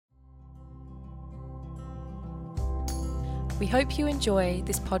We hope you enjoy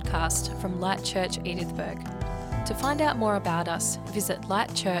this podcast from Light Church Edithburgh. To find out more about us, visit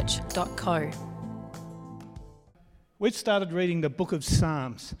lightchurch.co. We've started reading the book of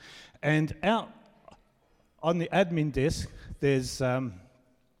Psalms, and out on the admin desk there's some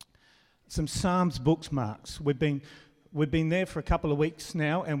Psalms bookmarks. We've been there for a couple of weeks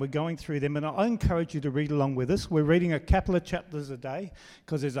now, and we're going through them, and I encourage you to read along with us. We're reading a couple of chapters a day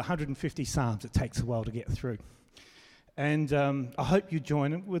because there's 150 Psalms. It takes a while to get through. And I hope you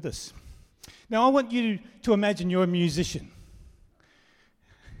join in with us. Now, I want you to imagine you're a musician.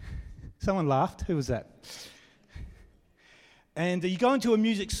 Someone laughed. Who was that? And you go into a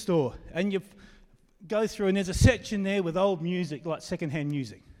music store, and you go through, and there's a section there with old music, like secondhand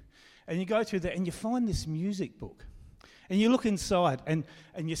music. And you go through that, and you find this music book. And you look inside, and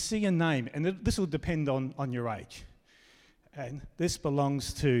you see a name, and this will depend on your age. And this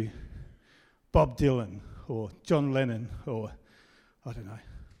belongs to Bob Dylan, or John Lennon, or, I don't know,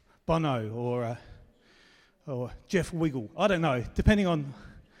 Bono, or Jeff Wiggle. I don't know, depending on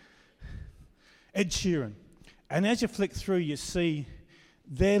Ed Sheeran. And as you flick through, you see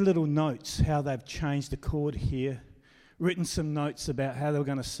their little notes, how they've changed the chord here, written some notes about how they were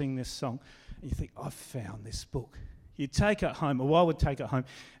going to sing this song. And you think, I've found this book. You take it home, or I would take it home,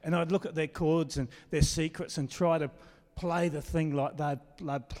 and I'd look at their chords and their secrets and try to play the thing like they'd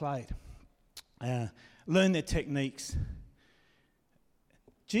played. Learn their techniques.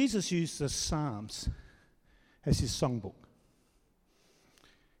 Jesus used the Psalms as his songbook.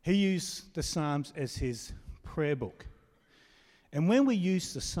 He used the Psalms as his prayer book. And when we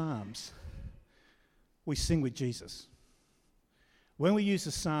use the Psalms, we sing with Jesus. When we use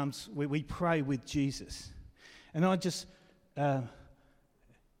the Psalms, we pray with Jesus. And I don't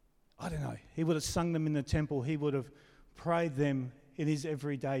know, he would have sung them in the temple. He would have prayed them in his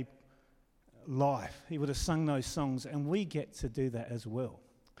everyday life. He would have sung those songs, and we get to do that as well.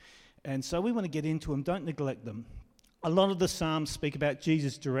 And so we want to get into them. Don't neglect them. A lot of the Psalms speak about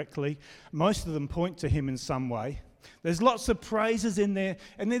Jesus directly. Most of them point to him in some way. There's lots of praises in there,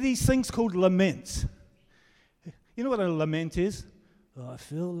 and there are these things called laments. You know what a lament is? Oh, I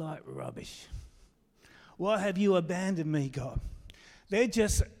feel like rubbish. Why have you abandoned me, God? They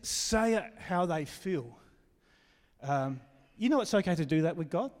just say it how they feel. You know it's okay to do that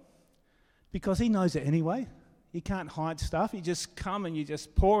with God? Because he knows it anyway. You can't hide stuff. You just come and you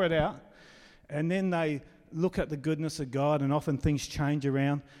just pour it out. And then they look at the goodness of God, and often things change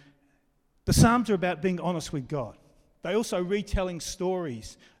around. The Psalms are about being honest with God. They also retelling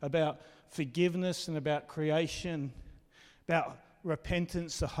stories about forgiveness and about creation, about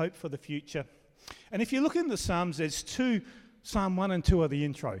repentance, the hope for the future. And if you look in the Psalms, there's Psalm 1 and 2 are the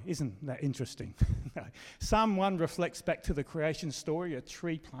intro. Isn't that interesting? Psalm 1 reflects back to the creation story, a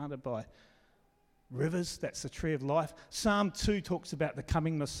tree planted by rivers, that's the tree of life. Psalm 2 talks about the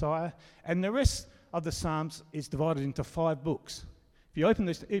coming Messiah, and the rest of the Psalms is divided into 5 books.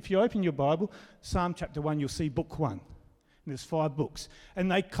 If you open your Bible, Psalm chapter 1, you'll see book 1. And there's 5 books,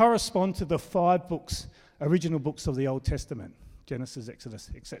 and they correspond to the 5 books, original books of the Old Testament, Genesis, Exodus,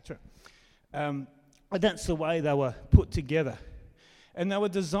 etc. And that's the way they were put together. And they were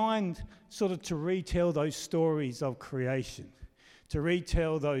designed sort of to retell those stories of creation, to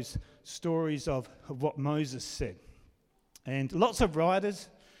retell those stories of what Moses said. And lots of writers.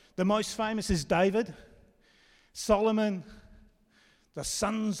 The most famous is David, Solomon, the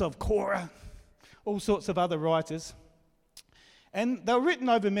sons of Korah, all sorts of other writers. And they were written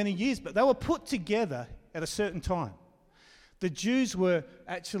over many years, but they were put together at a certain time. The Jews were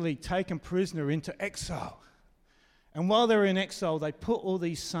actually taken prisoner into exile. And while they were in exile, they put all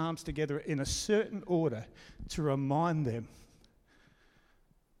these psalms together in a certain order to remind them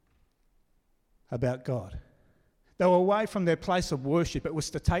about God. They were away from their place of worship. It was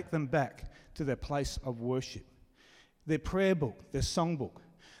to take them back to their place of worship. Their prayer book, their song book.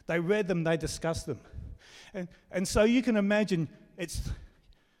 They read them, they discussed them. And so you can imagine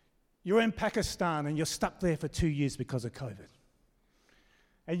you're in Pakistan and you're stuck there for 2 years because of COVID.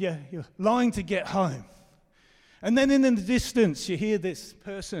 And you're longing to get home. And then in the distance, you hear this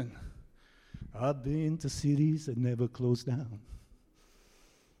person. I've been to cities that never closed down.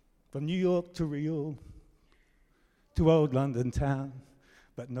 From New York to Rio to old London town.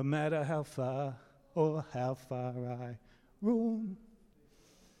 But no matter how far or how far I roam.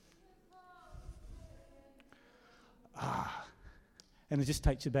 And it just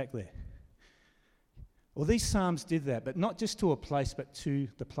takes you back there. Well, these psalms did that, but not just to a place, but to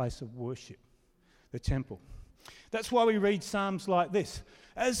the place of worship, the temple. That's why we read psalms like this.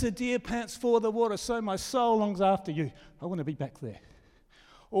 As the deer pants for the water, so my soul longs after you. I want to be back there.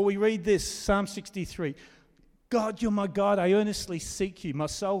 Or we read this, Psalm 63. God, you're my God. I earnestly seek you. My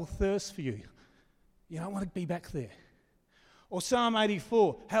soul thirsts for you. I want to be back there. Or Psalm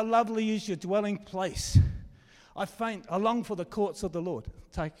 84, how lovely is your dwelling place. I faint, I long for the courts of the Lord.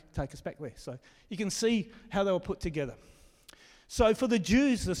 Take us back there. So you can see how they were put together. So for the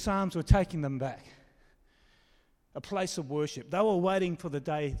Jews, the Psalms were taking them back. A place of worship. They were waiting for the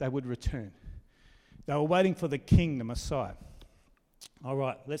day they would return. They were waiting for the King, the Messiah. All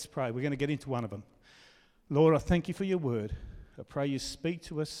right, let's pray. We're going to get into one of them. Lord, I thank you for your word. I pray you speak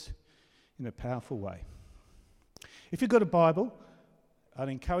to us in a powerful way. If you've got a Bible, I'd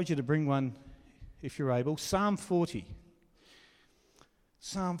encourage you to bring one if you're able. Psalm 40.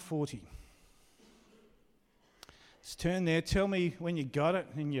 Psalm 40. Just turn there. Tell me when you got it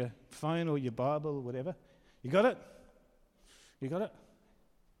in your phone or your Bible or whatever. You got it? You got it?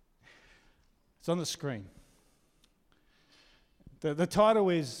 It's on the screen. The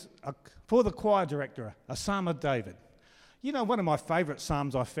title is, for the choir director, a Psalm of David. One of my favourite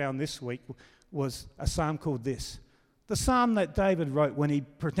psalms I found this week was a psalm called this. The psalm that David wrote when he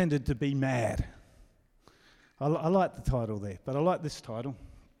pretended to be mad. I like the title there, but I like this title.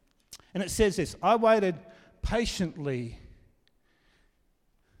 And it says this, I waited patiently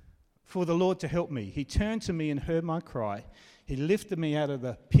for the Lord to help me. He turned to me and heard my cry. He lifted me out of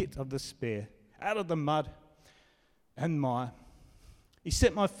the pit of despair, out of the mud and mire. He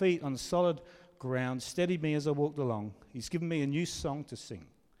set my feet on solid ground, steadied me as I walked along. He's given me a new song to sing,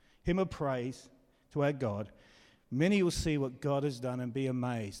 hymn of praise to our God. Many will see what God has done and be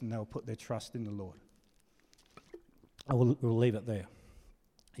amazed, and they'll put their trust in the Lord. We'll leave it there.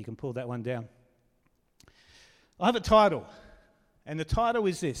 You can pull that one down. I have a title, and the title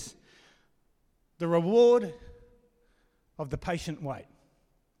is this: The Reward of the Patient Wait.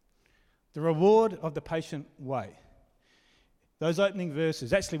 The reward of the patient wait. Those opening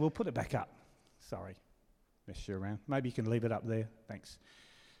verses, actually we'll put it back up. Sorry, messed you around. Maybe you can leave it up there. Thanks.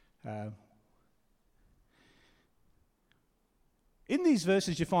 In these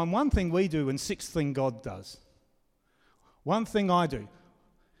verses you find one thing we do and sixth thing God does. One thing I do.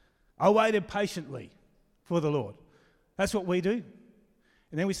 I waited patiently for the Lord. That's what we do.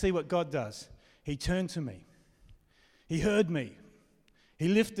 And then we see what God does. He turned to me. He heard me. He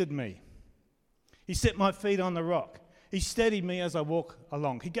lifted me. He set my feet on the rock. He steadied me as I walk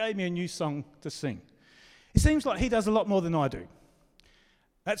along. He gave me a new song to sing. It seems like he does a lot more than I do.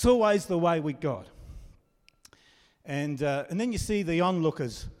 That's always the way with God. And then you see the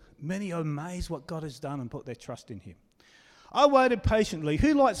onlookers. Many are amazed what God has done and put their trust in him. I waited patiently.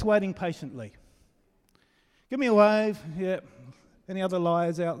 Who likes waiting patiently? Give me a wave. Yeah. Any other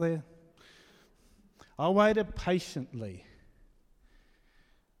liars out there? I waited patiently.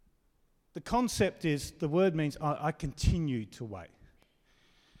 The concept is, the word means I continued to wait.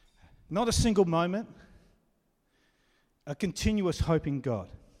 Not a single moment, a continuous hope in God.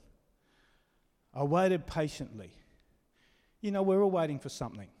 I waited patiently. We're all waiting for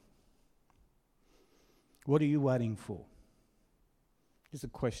something. What are you waiting for? Here's a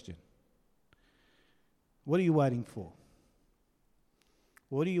question. What are you waiting for?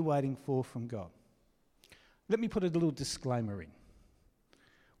 What are you waiting for from God? Let me put a little disclaimer in.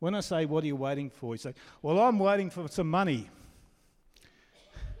 When I say, what are you waiting for? You say, well, I'm waiting for some money.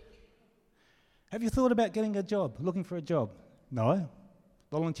 Have you thought about getting a job, looking for a job? No.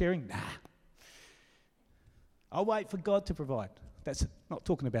 Volunteering? Nah. I'll wait for God to provide. That's not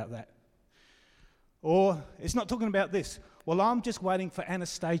talking about that. Or it's not talking about this. Well, I'm just waiting for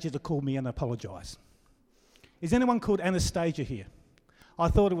Anastasia to call me and apologise. Is anyone called Anastasia here? I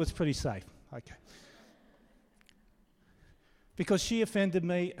thought it was pretty safe. Okay. Because she offended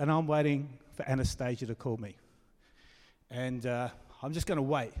me and I'm waiting for Anastasia to call me. And I'm just going to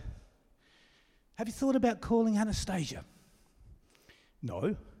wait. Have you thought about calling Anastasia?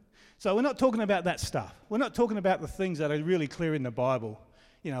 No. So we're not talking about that stuff. We're not talking about the things that are really clear in the Bible.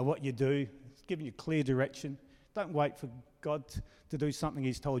 What you do. It's giving you clear direction. Don't wait for God to do something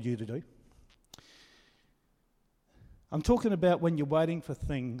he's told you to do. I'm talking about when you're waiting for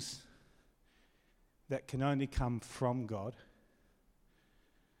things that can only come from God.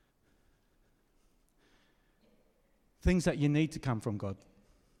 Things that you need to come from God,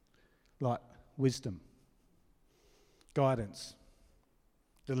 like wisdom, guidance,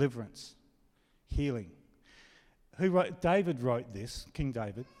 deliverance, healing. David wrote this, King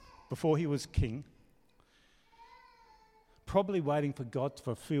David, before he was king, probably waiting for God to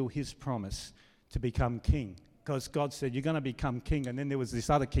fulfill his promise to become king. Because God said, you're going to become king, and then there was this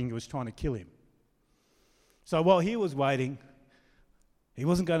other king who was trying to kill him. So while he was waiting, he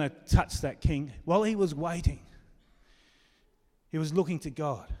wasn't going to touch that king. While he was waiting, he was looking to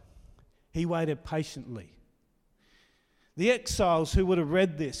God. He waited patiently The exiles who would have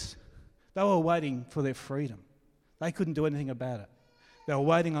read this, they were waiting for their freedom. They couldn't do anything about it. They were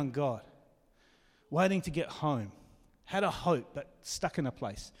waiting on God, waiting to get home, had a hope but stuck in a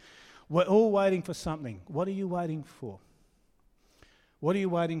place. We're all waiting for something. What are you waiting for? What are you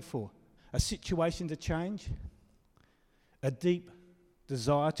waiting for? A situation to change? A deep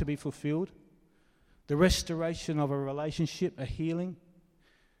desire to be fulfilled? The restoration of a relationship, a healing?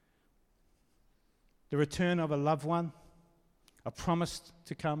 The return of a loved one? A promise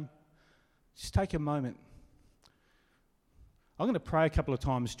to come? Just take a moment. I'm going to pray a couple of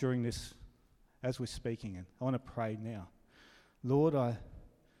times during this as we're speaking, and I want to pray now. Lord, I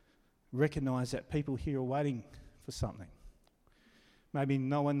recognise that people here are waiting for something. Maybe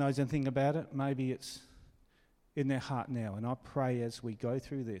no one knows anything about it. Maybe it's in their heart now. And I pray as we go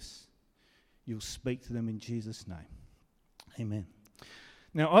through this, you'll speak to them in Jesus' name. Amen.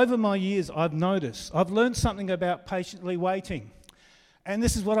 Now, over my years, I've learned something about patiently waiting. And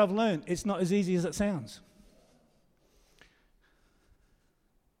this is what I've learned. It's not as easy as it sounds.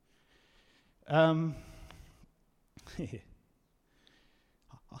 You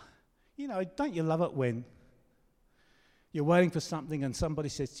know, don't you love it when you're waiting for something and somebody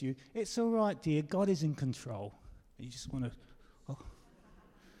says to you, "It's all right, dear, God is in control." And you just want to, "Oh,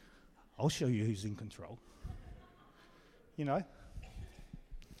 I'll show you who's in control." You know?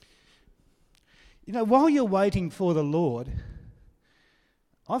 You know, while you're waiting for the Lord,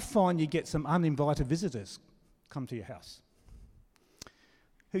 I find you get some uninvited visitors come to your house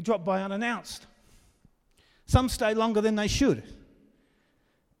who drop by unannounced. Some stay longer than they should.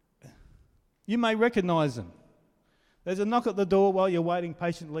 You may recognise them. There's a knock at the door while you're waiting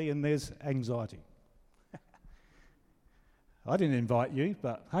patiently and there's anxiety. I didn't invite you,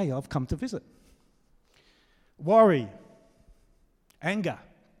 but hey, I've come to visit. Worry, anger,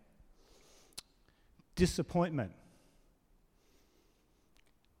 disappointment.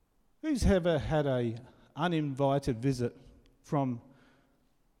 Who's ever had an uninvited visit from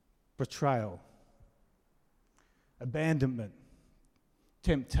betrayal, abandonment,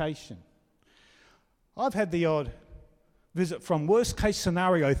 temptation? I've had the odd visit from worst case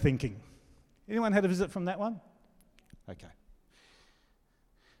scenario thinking. Anyone had a visit from that one? Okay.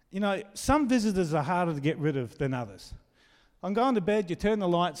 You know, some visitors are harder to get rid of than others. I'm going to bed, you turn the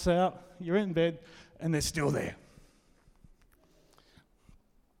lights out, you're in bed, and they're still there.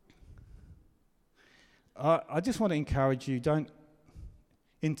 I just want to encourage you, don't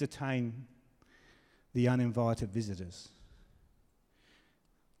entertain the uninvited visitors.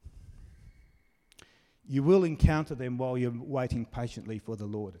 You will encounter them while you're waiting patiently for the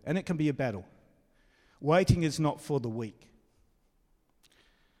Lord. And it can be a battle. Waiting is not for the weak.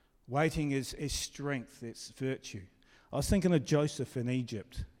 Waiting is strength, it's virtue. I was thinking of Joseph in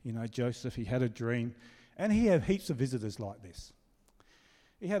Egypt. You know, Joseph, he had a dream, and he had heaps of visitors like this.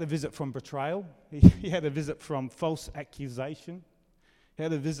 He had a visit from betrayal. He had a visit from false accusation. He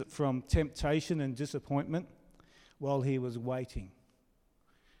had a visit from temptation and disappointment while he was waiting.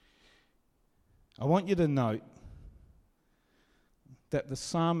 I want you to note that the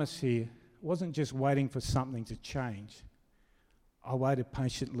psalmist here wasn't just waiting for something to change. I waited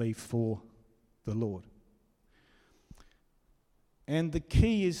patiently for the Lord. And the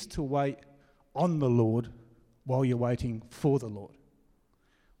key is to wait on the Lord while you're waiting for the Lord.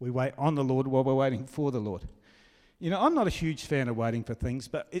 We wait on the Lord while we're waiting for the Lord. You know, I'm not a huge fan of waiting for things,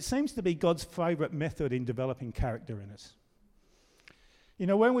 but it seems to be God's favourite method in developing character in us. You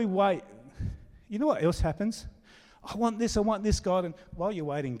know, when we wait, you know what else happens? I want this, God. And while you're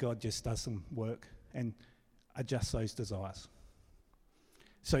waiting, God just does some work and adjusts those desires.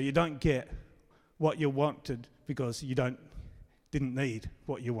 So you don't get what you wanted because you didn't need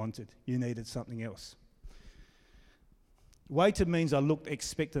what you wanted. You needed something else. Waited means I looked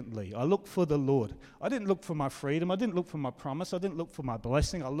expectantly. I looked for the Lord. I didn't look for my freedom. I didn't look for my promise. I didn't look for my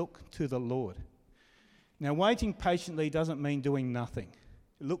blessing. I looked to the Lord. Now, waiting patiently doesn't mean doing nothing.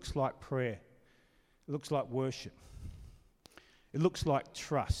 It looks like prayer. It looks like worship. It looks like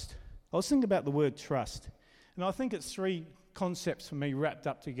trust. I was thinking about the word trust, and I think it's three concepts for me wrapped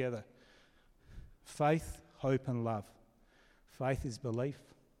up together. Faith, hope, and love. Faith is belief.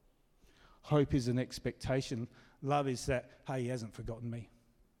 Hope is an expectation. Love is that, hey, he hasn't forgotten me.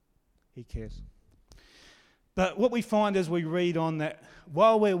 He cares. But what we find as we read on that,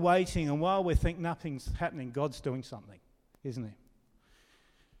 while we're waiting and while we think nothing's happening, God's doing something, isn't he?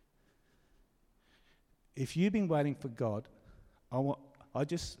 If you've been waiting for God, I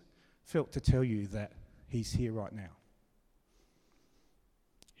just felt to tell you that he's here right now.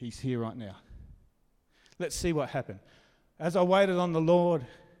 He's here right now. Let's see what happened. As I waited on the Lord,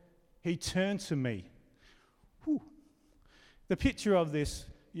 he turned to me. Whew. The picture of this,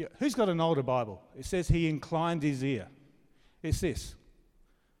 who's got an older Bible? It says he inclined his ear. It's this.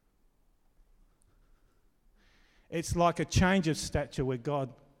 It's like a change of stature where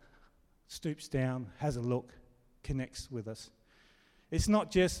God stoops down, has a look, connects with us. It's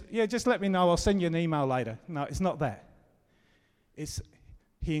not just, just let me know, I'll send you an email later. No, it's not that. It's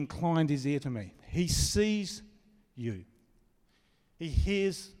he inclined his ear to me. He sees you. He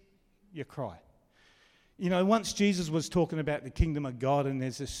hears your cry. Once Jesus was talking about the kingdom of God, and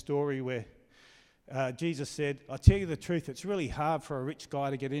there's this story where Jesus said, I tell you the truth, it's really hard for a rich guy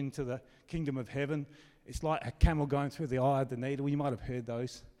to get into the kingdom of heaven. It's like a camel going through the eye of the needle. You might have heard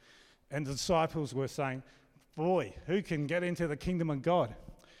those. And the disciples were saying, boy, who can get into the kingdom of God?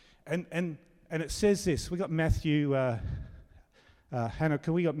 And it says this. We got Matthew, Hannah,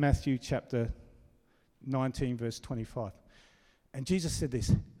 can we got Matthew chapter 19, verse 25. And Jesus said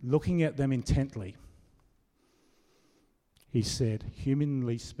this, looking at them intently, he said,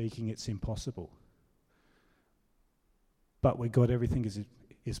 humanly speaking, it's impossible. But with God, everything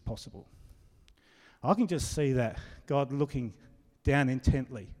is possible. I can just see that, God looking down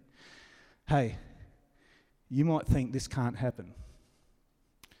intently. Hey, you might think this can't happen.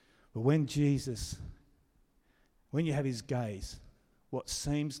 But when you have his gaze, what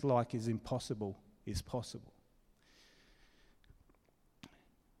seems like is impossible is possible.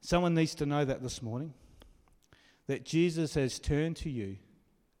 Someone needs to know that this morning, that Jesus has turned to you.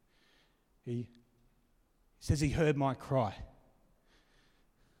 He says he heard my cry.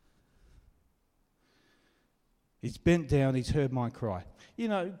 He's bent down, he's heard my cry.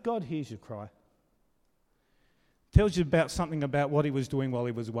 God hears your cry. Tells you about something about what he was doing while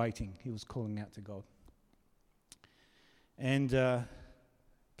he was waiting. He was calling out to God. And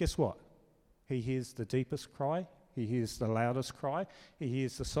guess what? He hears the deepest cry. He hears the loudest cry. He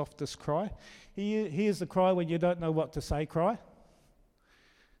hears the softest cry. He hears the cry when you don't know what to say cry.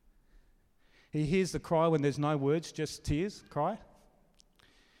 He hears the cry when there's no words, just tears cry.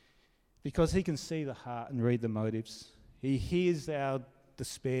 Because he can see the heart and read the motives. He hears our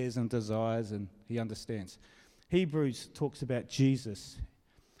despairs and desires, and he understands. Hebrews talks about Jesus,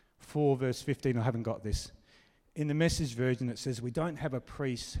 4 verse 15. I haven't got this. In the Message version it says, we don't have a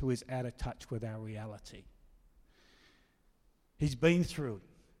priest who is out of touch with our reality. He's been through it.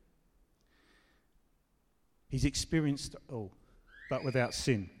 He's experienced it all, but without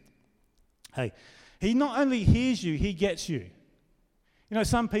sin. Hey, he not only hears you, he gets you.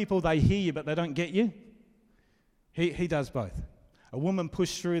 Some people, they hear you, but they don't get you. He does both. A woman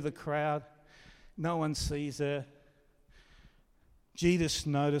pushed through the crowd. No one sees her. Jesus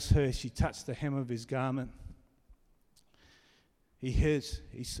noticed her. She touched the hem of his garment. He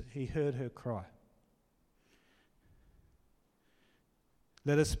heard her cry.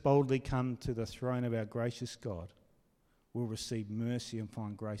 Let us boldly come to the throne of our gracious God. We'll receive mercy and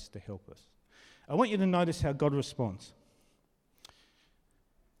find grace to help us. I want you to notice how God responds.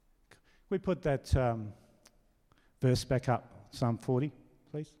 We put that verse back up, Psalm 40,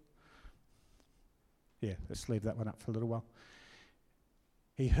 please. Yeah, let's leave that one up for a little while.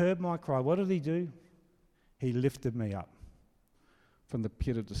 He heard my cry. What did he do? He lifted me up from the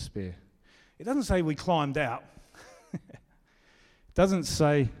pit of despair. It doesn't say we climbed out. It doesn't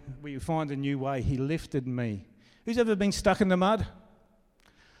say we find a new way. He lifted me. Who's ever been stuck in the mud?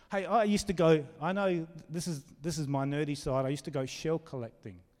 Hey, I used to go, I know this is my nerdy side, I used to go shell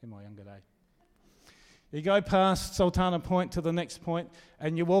collecting in my younger day. You go past Sultana Point to the next point,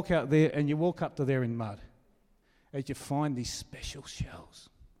 and you walk out there, and you walk up to there in mud, as you find these special shells.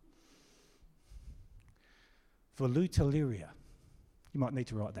 Volutilia. You might need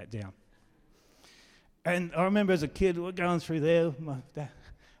to write that down. And I remember as a kid, we're going through there.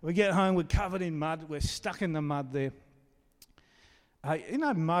 We get home, we're covered in mud. We're stuck in the mud there.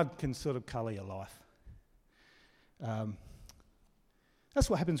 Mud can sort of colour your life. That's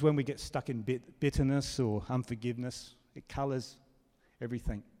what happens when we get stuck in bitterness or unforgiveness. It colours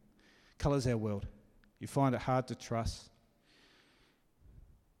everything. Colours our world. You find it hard to trust.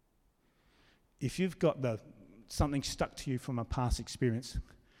 If you've got something stuck to you from a past experience,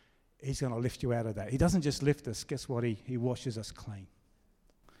 he's going to lift you out of that. He doesn't just lift us. Guess what? He washes us clean.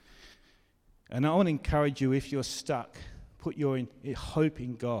 And I want to encourage you, if you're stuck, put your hope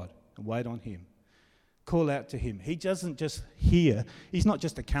in God and wait on him. Call out to him. He doesn't just hear. He's not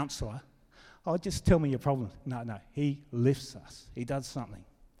just a counsellor. Oh, just tell me your problem. No. He lifts us. He does something.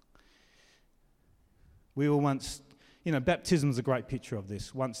 We were once, baptism is a great picture of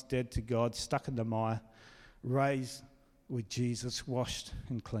this. Once dead to God, stuck in the mire, raised with Jesus, washed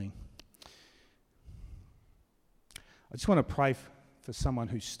and clean. I just want to pray for someone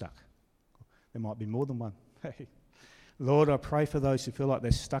who's stuck. There might be more than one. Hey, Lord, I pray for those who feel like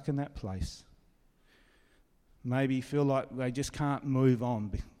they're stuck in that place. Maybe feel like they just can't move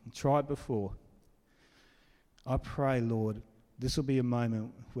on. Tried before. I pray, Lord, this will be a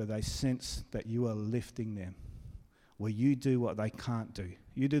moment where they sense that you are lifting them, where you do what they can't do.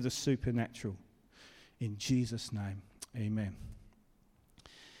 You do the supernatural. In Jesus' name, amen.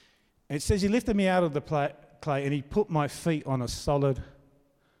 It says he lifted me out of the clay and he put my feet on a solid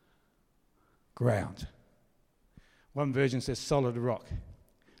ground. One version says solid rock,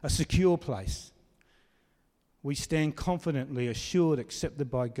 a secure place. We stand confidently assured,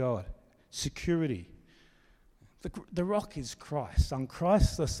 accepted by God. Security. The rock is Christ. On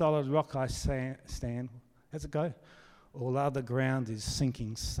Christ, the solid rock I stand. How's it go? All other ground is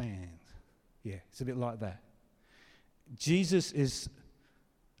sinking sand. Yeah, it's a bit like that. Jesus is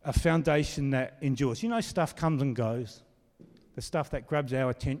a foundation that endures. You know, stuff comes and goes. The stuff that grabs our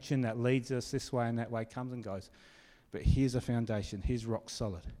attention, that leads us this way and that way, comes and goes. But here's a foundation. Here's rock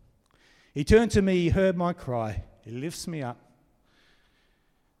solid. He turned to me. He heard my cry. He lifts me up.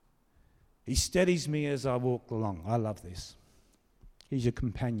 He steadies me as I walk along. I love this. He's your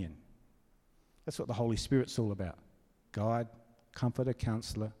companion. That's what the Holy Spirit's all about. Guide, comforter,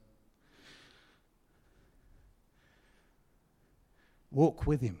 counselor. Walk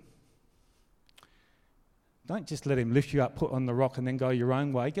with him. Don't just let him lift you up, put on the rock, and then go your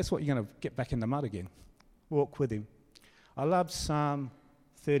own way. Guess what? You're going to get back in the mud again. Walk with him. I love Psalm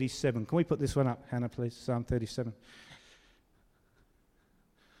 37. Can we put this one up, Hannah, please? Psalm 37.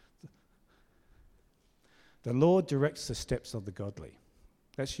 The Lord directs the steps of the godly.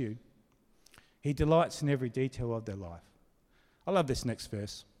 That's you. He delights in every detail of their life. I love this next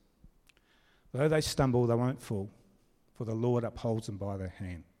verse. Though they stumble, they won't fall, for the Lord upholds them by their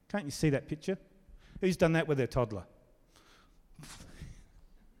hand. Can't you see that picture? Who's done that with their toddler?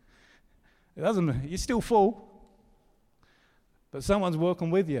 It doesn't. You still fall, but someone's working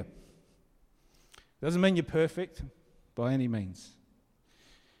with you. Doesn't mean you're perfect by any means.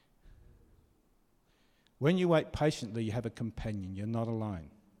 When you wait patiently, you have a companion. You're not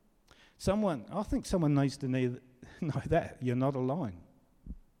alone. I think someone needs to know that. You're not alone.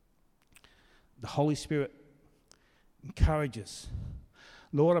 The Holy Spirit encourages.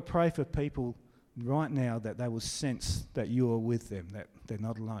 Lord, I pray for people right now that they will sense that you are with them, that they're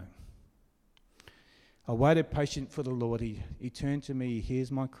not alone. I waited patient for the Lord. He turned to me. He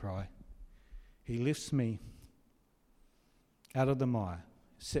hears my cry. He lifts me out of the mire,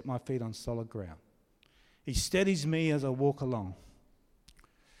 set my feet on solid ground. He steadies me as I walk along.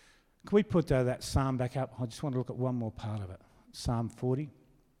 Can we put that psalm back up? I just want to look at one more part of it. Psalm 40,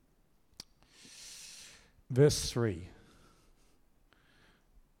 verse 3.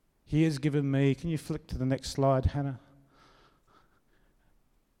 He has given me, can you flick to the next slide, Hannah?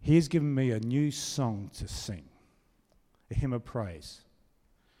 He has given me a new song to sing, a hymn of praise.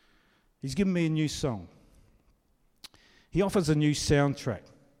 He's given me a new song. He offers a new soundtrack.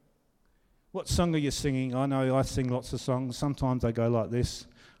 What song are you singing? I know I sing lots of songs. Sometimes they go like this.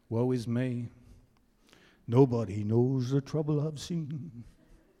 Woe is me. Nobody knows the trouble I've seen.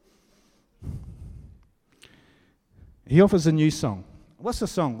 He offers a new song. What's the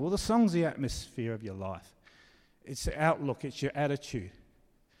song? Well, the song's the atmosphere of your life. It's the outlook. It's your attitude.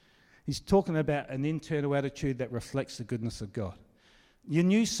 He's talking about an internal attitude that reflects the goodness of God. Your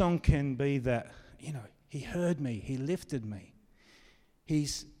new song can be that, he heard me. He lifted me.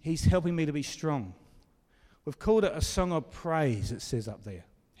 He's helping me to be strong. We've called it a song of praise, it says up there.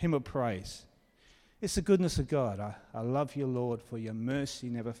 Hymn of praise. It's the goodness of God. I love you, Lord, for your mercy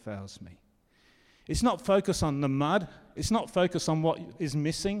never fails me. It's not focused on the mud. It's not focused on what is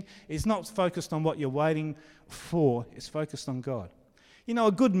missing. It's not focused on what you're waiting for. It's focused on God. A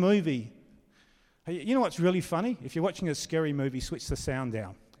good movie. You know what's really funny? If you're watching a scary movie, switch the sound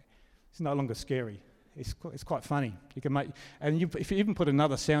down. It's no longer scary. It's quite funny. You can if you even put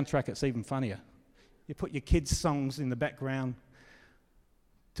another soundtrack, it's even funnier. You put your kids' songs in the background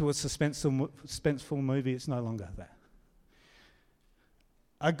to a suspenseful movie. It's no longer that.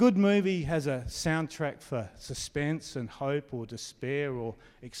 A good movie has a soundtrack for suspense and hope or despair or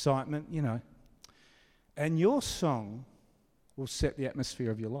excitement, And your song will set the atmosphere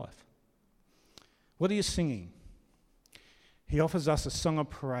of your life. What are you singing? He offers us a song of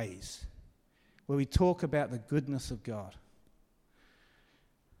praise where we talk about the goodness of God.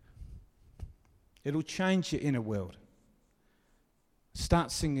 It'll change your inner world.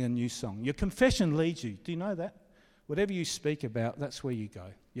 Start singing a new song. Your confession leads you. Do you know that? Whatever you speak about, that's where you go.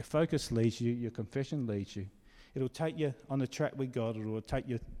 Your focus leads you. Your confession leads you. It'll take you on the track with God, or it'll take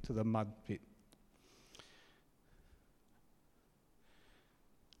you to the mud pit.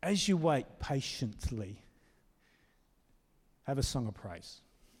 As you wait patiently, have a song of praise.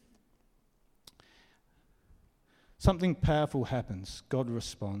 Something powerful happens. God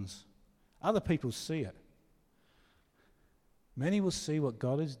responds. Other people see it. Many will see what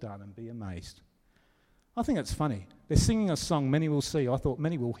God has done and be amazed. I think it's funny. They're singing a song, many will see. I thought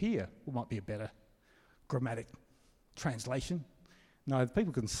many will hear. It might be a better grammatic translation. No,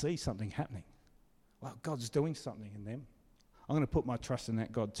 people can see something happening. Well, God's doing something in them. I'm going to put my trust in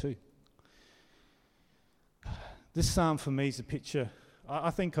that God too. This psalm for me is a picture.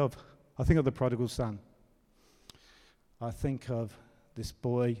 I think of the prodigal son. I think of this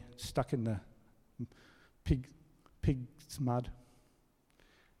boy stuck in the pig's mud.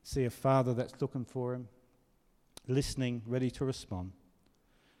 See a father that's looking for him, listening, ready to respond,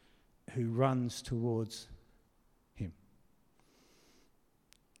 who runs towards him.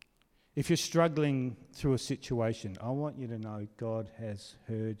 If you're struggling through a situation, I want you to know God has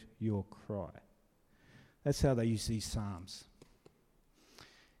heard your cry. That's how they use these psalms.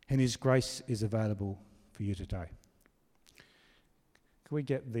 And his grace is available for you today. Can we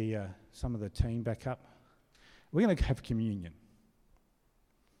get some of the team back up? We're going to have communion.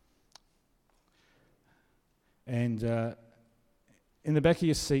 And in the back of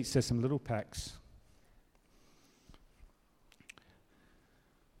your seats, there's some little packs.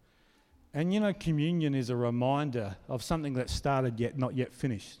 And communion is a reminder of something that started yet not yet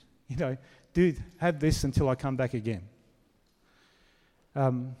finished. Dude, have this until I come back again.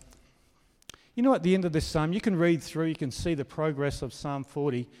 At the end of this psalm, you can read through, you can see the progress of Psalm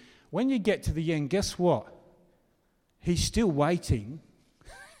 40. When you get to the end, guess what? He's still waiting.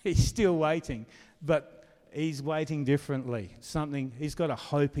 He's still waiting, but he's waiting differently. He's got a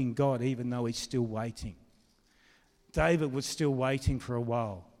hope in God, even though he's still waiting. David was still waiting for a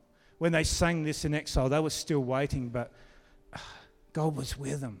while. When they sang this in exile, they were still waiting, but God was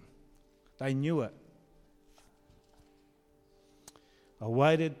with them. They knew it. I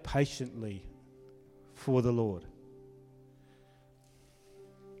waited patiently for the Lord.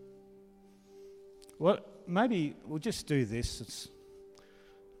 Well, maybe we'll just do this.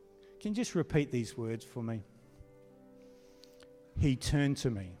 Can you just repeat these words for me? He turned to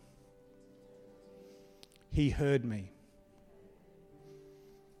me. He heard me.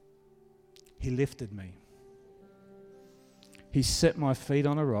 He lifted me. He set my feet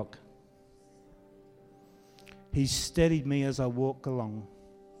on a rock. He steadied me as I walk along.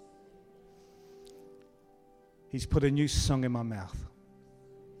 He's put a new song in my mouth.